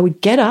did. I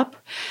would get up,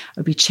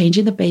 I would be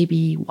changing the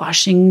baby,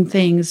 washing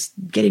things,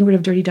 getting rid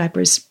of dirty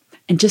diapers,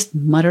 and just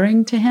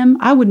muttering to him.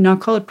 I would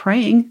not call it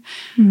praying,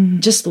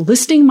 just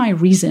listing my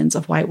reasons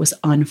of why it was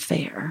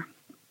unfair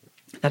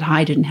that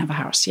I didn't have a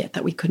house yet,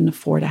 that we couldn't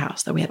afford a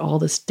house, that we had all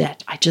this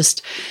debt. I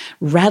just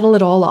rattle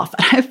it all off.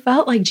 And I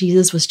felt like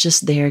Jesus was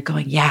just there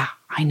going, yeah,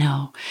 I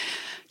know.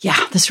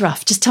 Yeah, this is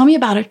rough. Just tell me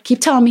about it.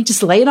 Keep telling me.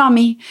 Just lay it on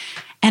me.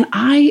 And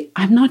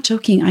I'm not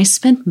joking. I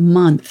spent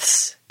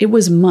months. It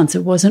was months.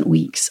 It wasn't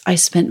weeks. I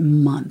spent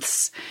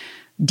months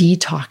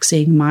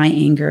detoxing my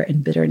anger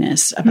and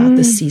bitterness about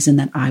the season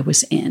that I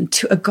was in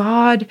to a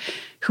God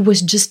who was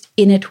just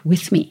in it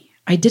with me.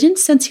 I didn't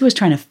sense he was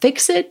trying to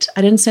fix it.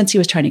 I didn't sense he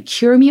was trying to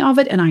cure me of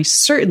it. And I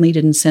certainly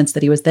didn't sense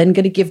that he was then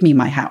going to give me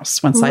my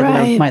house once I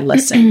learned my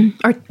lesson.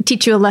 Or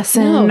teach you a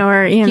lesson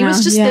or, He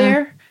was just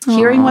there.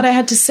 Hearing what I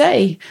had to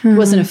say. He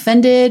wasn't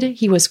offended.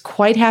 He was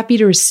quite happy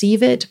to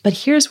receive it. But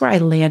here's where I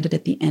landed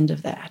at the end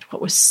of that.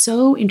 What was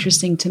so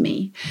interesting to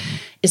me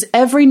is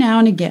every now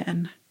and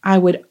again, I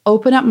would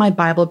open up my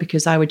Bible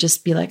because I would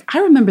just be like, I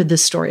remember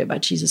this story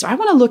about Jesus. I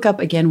want to look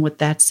up again what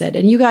that said.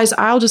 And you guys,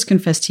 I'll just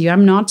confess to you,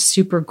 I'm not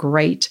super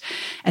great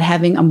at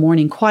having a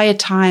morning quiet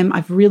time.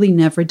 I've really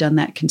never done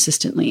that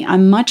consistently.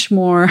 I'm much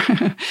more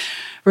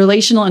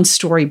relational and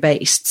story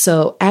based.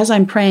 So as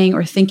I'm praying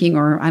or thinking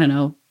or, I don't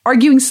know,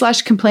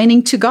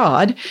 arguing/complaining to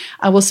God,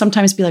 I will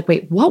sometimes be like,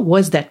 wait, what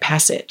was that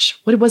passage?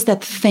 What was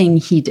that thing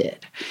he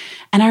did?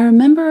 And I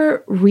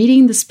remember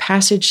reading this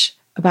passage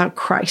about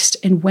Christ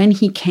and when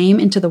he came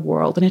into the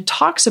world. And it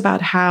talks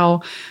about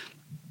how,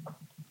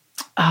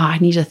 I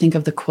need to think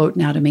of the quote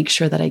now to make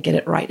sure that I get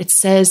it right. It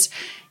says,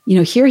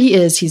 here he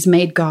is, he's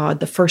made God,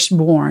 the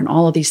firstborn,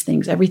 all of these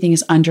things, everything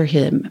is under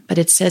him. But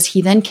it says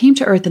he then came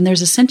to earth and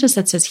there's a sentence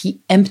that says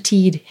he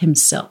emptied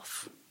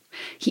himself.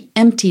 He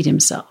emptied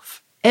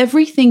himself.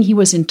 Everything he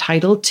was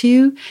entitled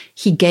to,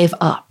 he gave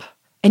up.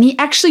 And he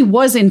actually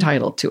was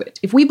entitled to it.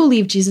 If we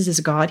believe Jesus is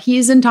God, he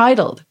is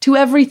entitled to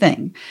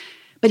everything.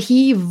 But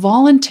he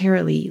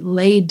voluntarily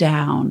laid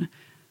down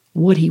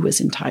what he was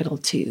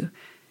entitled to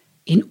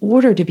in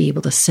order to be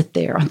able to sit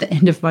there on the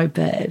end of my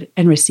bed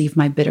and receive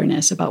my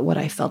bitterness about what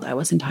I felt I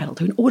was entitled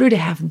to, in order to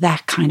have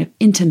that kind of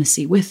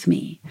intimacy with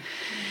me.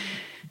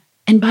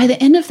 And by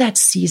the end of that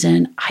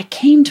season, I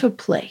came to a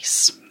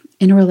place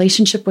in a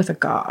relationship with a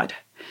God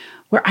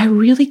where I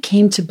really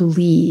came to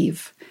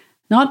believe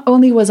not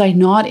only was I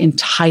not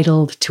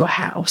entitled to a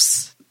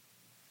house,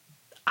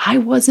 I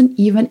wasn't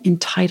even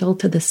entitled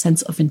to the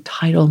sense of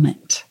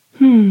entitlement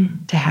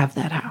to have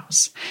that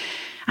house.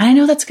 And I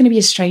know that's going to be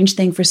a strange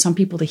thing for some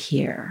people to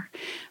hear,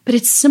 but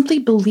it's simply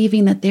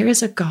believing that there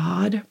is a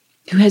God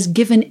who has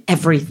given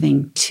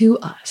everything to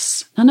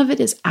us. None of it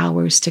is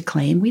ours to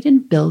claim. We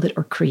didn't build it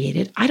or create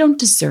it. I don't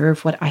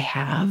deserve what I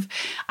have.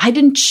 I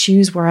didn't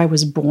choose where I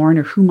was born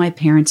or who my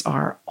parents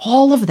are.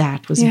 All of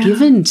that was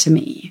given to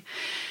me,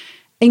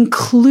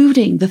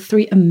 including the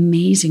 3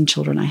 amazing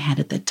children I had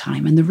at that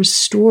time and the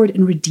restored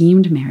and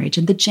redeemed marriage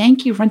and the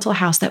janky rental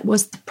house that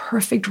was the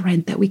perfect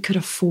rent that we could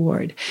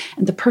afford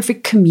and the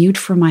perfect commute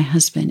for my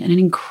husband and an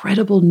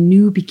incredible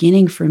new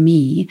beginning for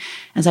me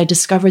as I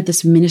discovered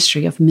this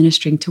ministry of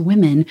ministering to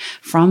women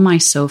from my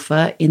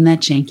sofa in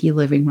that janky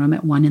living room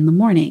at 1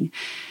 a.m.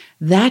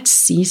 that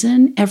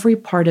season, every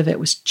part of it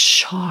was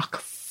chock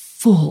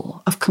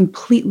full of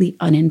completely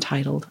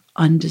unentitled,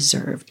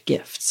 undeserved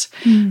gifts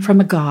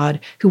from a God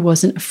who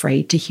wasn't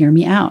afraid to hear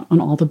me out on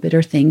all the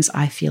bitter things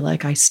I feel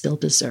like I still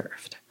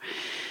deserved.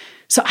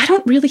 So I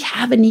don't really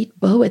have a neat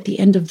bow at the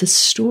end of this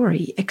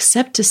story,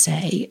 except to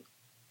say,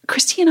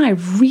 Christy and I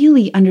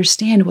really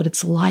understand what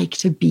it's like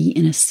to be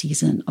in a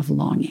season of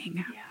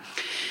longing. Yeah.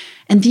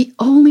 And the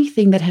only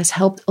thing that has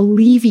helped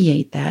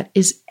alleviate that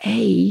is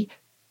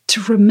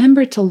to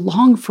remember to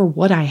long for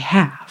what I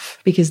have,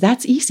 because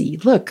that's easy.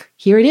 Look,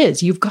 here it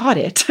is. You've got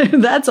it.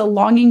 That's a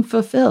longing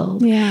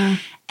fulfilled. Yeah.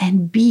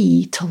 And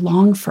B, to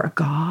long for a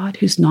God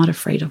who's not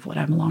afraid of what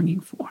I'm longing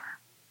for.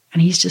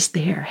 And he's just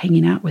there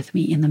hanging out with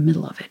me in the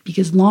middle of it,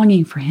 because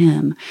longing for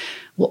him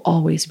will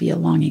always be a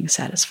longing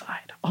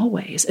satisfied,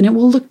 always. And it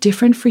will look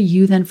different for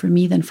you than for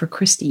me, than for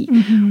Christy,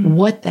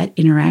 what that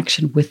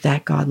interaction with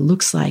that God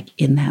looks like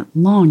in that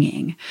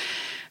longing.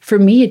 For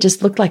me, it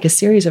just looked like a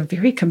series of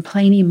very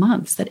complaining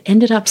months that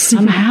ended up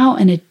somehow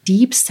in a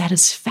deep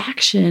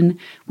satisfaction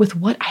with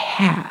what I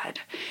had.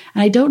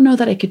 And I don't know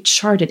that I could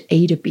chart it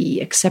A to B,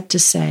 except to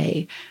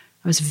say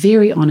I was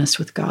very honest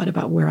with God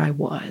about where I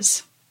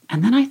was.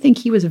 And then I think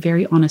he was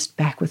very honest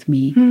back with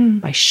me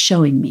by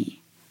showing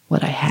me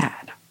what I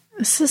had.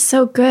 This is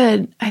so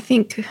good. I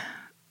think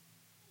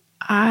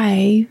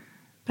I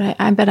bet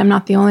I'm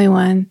not the only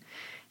one,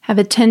 have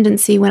a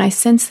tendency when I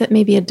sense that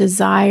maybe a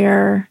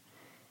desire,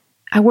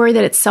 I worry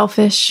that it's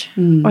selfish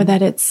or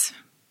that it's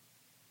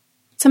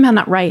somehow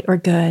not right or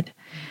good.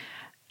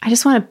 I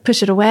just want to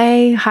push it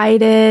away,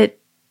 hide it,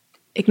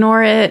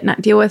 ignore it,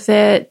 not deal with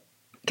it,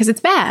 because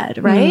it's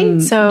bad,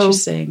 right? So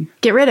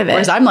get rid of it.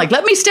 Whereas I'm like,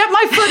 let me stamp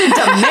my foot and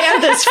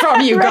demand this from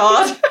you,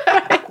 God.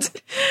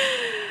 Right.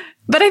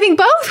 But I think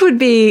both would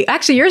be,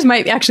 actually yours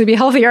might actually be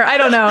healthier. I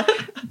don't know.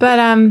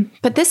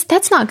 But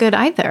that's not good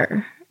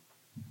either,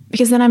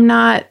 because then I'm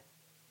not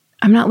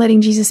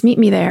letting Jesus meet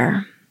me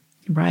there.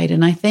 Right.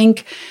 And I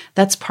think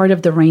that's part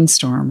of the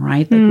rainstorm,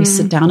 right? Like we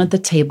sit down at the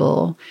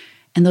table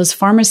and those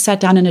farmers sat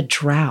down in a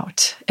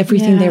drought.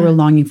 Everything they were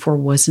longing for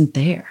wasn't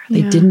there.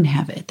 They didn't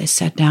have it. They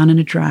sat down in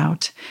a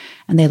drought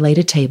and they laid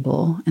a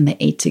table and they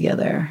ate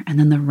together. And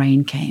then the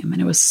rain came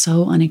and it was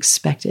so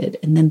unexpected.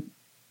 And then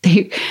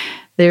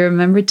they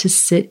remembered to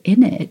sit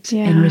in it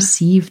and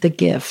receive the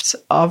gift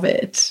of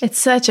it. It's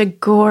such a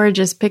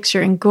gorgeous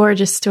picture and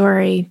gorgeous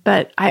story,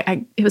 but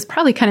it was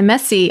probably kind of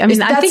messy. I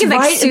mean, I'm thinking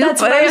like soup.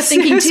 That's what I was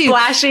thinking too.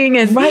 Splashing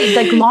and right,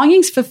 like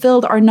longings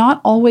fulfilled are not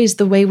always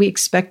the way we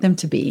expect them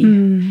to be,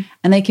 and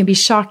they can be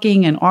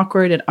shocking and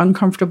awkward and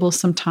uncomfortable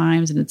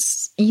sometimes, and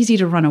it's easy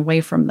to run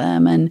away from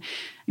them. And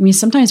I mean,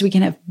 sometimes we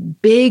can have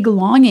big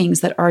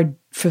longings that are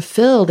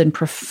fulfilled in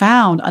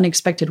profound,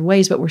 unexpected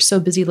ways, but we're so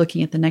busy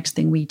looking at the next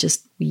thing,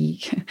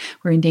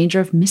 we're in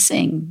danger of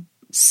missing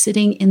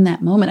sitting in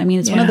that moment. I mean,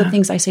 it's one of the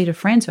things I say to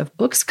friends who have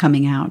books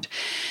coming out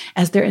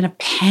as they're in a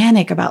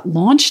panic about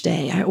launch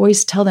day. I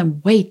always tell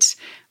them, wait,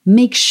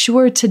 make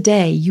sure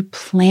today you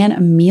plan a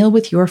meal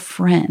with your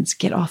friends.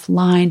 Get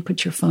offline,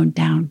 put your phone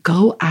down,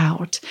 go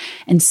out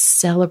and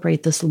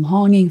celebrate this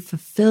longing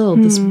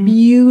fulfilled, this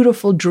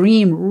beautiful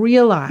dream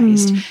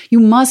realized. You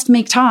must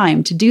make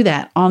time to do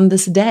that on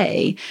this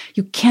day.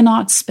 You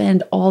cannot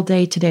spend all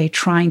day today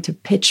trying to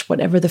pitch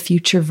whatever the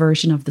future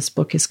version of this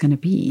book is going to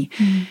be.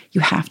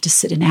 You have to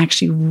sit and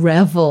actually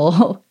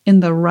revel in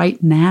the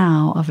right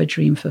now of a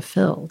dream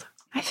fulfilled.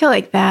 I feel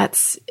like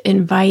that's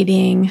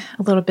inviting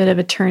a little bit of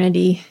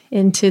eternity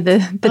into the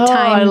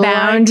time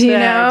bound, you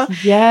know?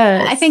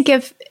 Yes. I think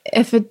if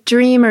a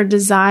dream or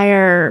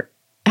desire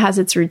has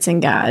its roots in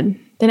God,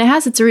 then it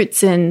has its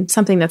roots in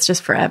something that's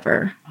just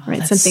forever,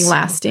 right? Something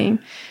lasting.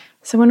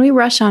 So when we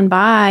rush on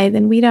by,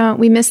 then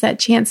we miss that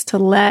chance to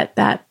let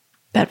that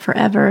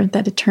forever,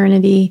 that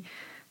eternity,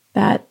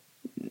 that,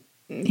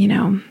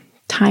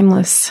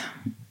 timeless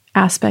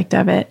aspect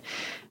of it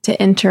to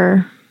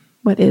enter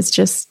what is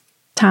just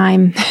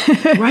time.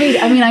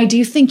 Right. I mean, I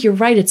do think you're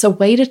right. It's a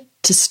way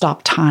to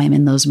stop time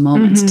in those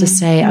moments, to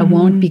say, I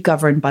won't be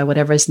governed by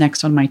whatever is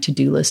next on my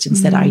to-do list.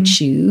 Instead, I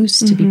choose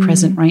to be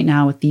present right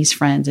now with these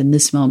friends in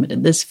this moment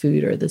and this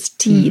food or this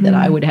tea that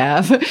I would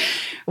have,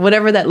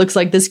 whatever that looks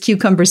like, this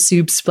cucumber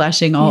soup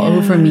splashing all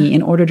over me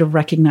in order to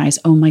recognize,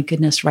 oh my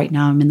goodness, right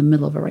now I'm in the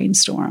middle of a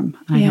rainstorm.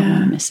 And I don't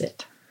want to miss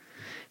it.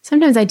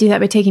 Sometimes I do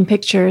that by taking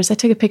pictures. I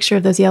took a picture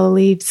of those yellow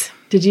leaves.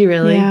 Did you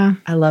really? Yeah.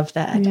 I love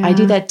that. Yeah. I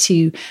do that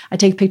too. I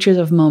take pictures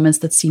of moments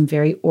that seem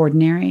very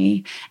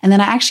ordinary. And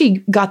then I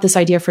actually got this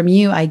idea from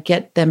you. I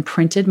get them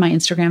printed. My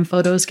Instagram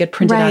photos get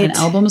printed out in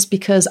albums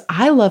because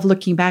I love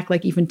looking back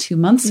like even 2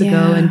 months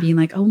ago and being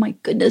like, oh my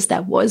goodness,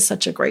 that was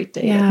such a great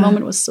day. That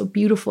moment was so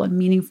beautiful and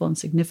meaningful and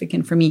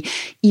significant for me,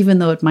 even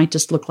though it might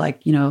just look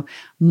like,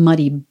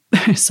 muddy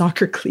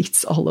soccer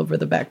cleats all over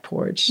the back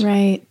porch.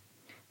 Right.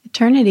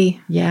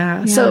 Eternity.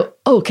 Yeah. So,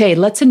 okay,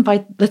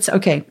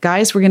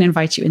 guys, we're going to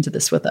invite you into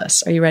this with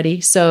us. Are you ready?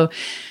 So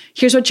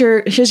here's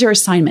your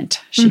assignment.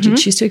 Should you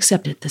choose to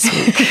accept it this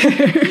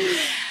week?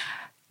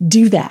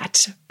 Do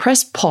that.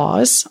 Press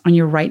pause on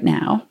your right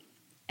now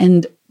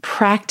and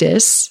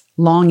practice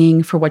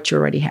longing for what you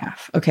already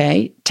have.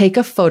 Okay. Take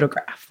a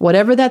photograph,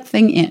 whatever that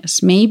thing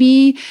is.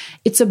 Maybe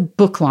it's a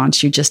book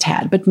launch you just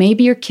had, but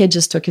maybe your kid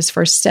just took his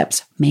first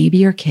steps. Maybe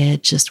your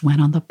kid just went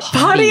on the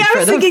potty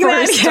for the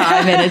first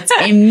time and it's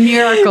a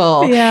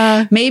miracle.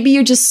 Yeah. Maybe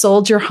you just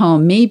sold your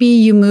home. Maybe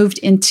you moved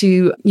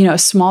into, a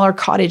smaller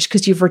cottage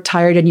because you've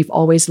retired and you've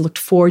always looked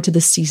forward to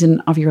the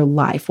season of your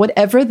life.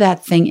 Whatever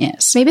that thing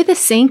is. Maybe the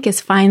sink is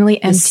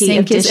finally empty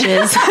of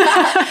dishes.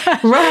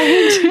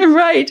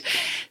 Right.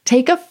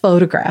 Take a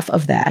photograph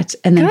of that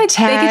and then they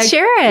can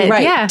share it.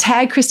 Right. Yeah.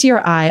 Tag Christy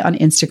or I on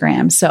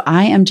Instagram. So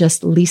I am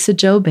just Lisa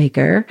Jo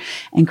Baker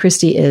and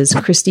Christy is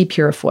Christy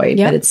Purifoy,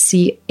 but it's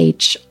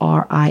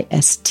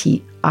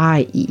CHRISTIE.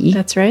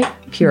 That's right.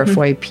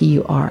 Purifoy,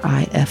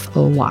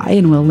 PURIFOY,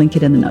 and we'll link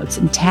it in the notes.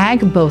 And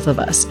tag both of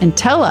us and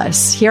tell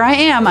us, here I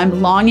am,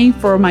 I'm longing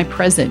for my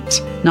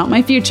present, not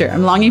my future.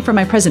 I'm longing for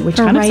my present, which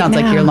kind of sounds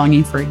like you're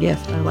longing for a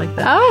gift. I like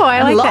that. Oh,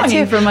 I like that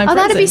too. For my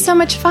present. That'd be so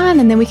much fun.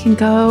 And then we can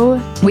go.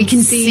 We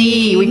can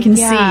see.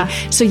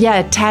 So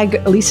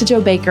tag Lisa Jo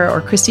Baker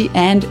or Christy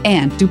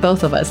and do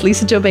both of us,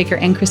 Lisa Jo Baker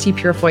and Christy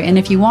Purifoy. And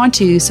if you want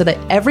to, so that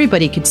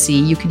everybody could see,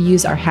 you could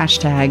use our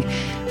hashtag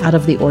Out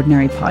of the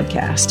Ordinary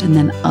Podcast. And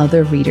then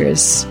other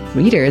readers,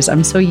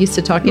 I'm so used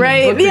to talking to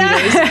book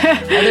readers,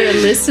 other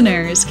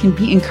listeners can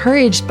be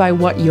encouraged by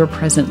what your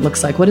present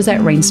looks like. What is that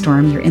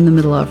rainstorm you're in the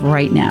middle of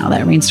right now?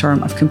 That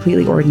rainstorm of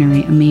completely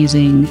ordinary,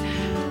 amazing,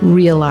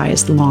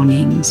 realized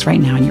longings right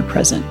now in your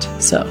present.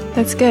 So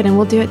that's good. And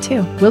we'll do it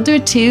too.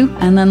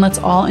 And then let's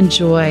all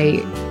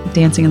enjoy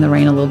dancing in the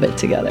rain a little bit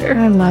together.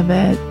 I love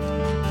it.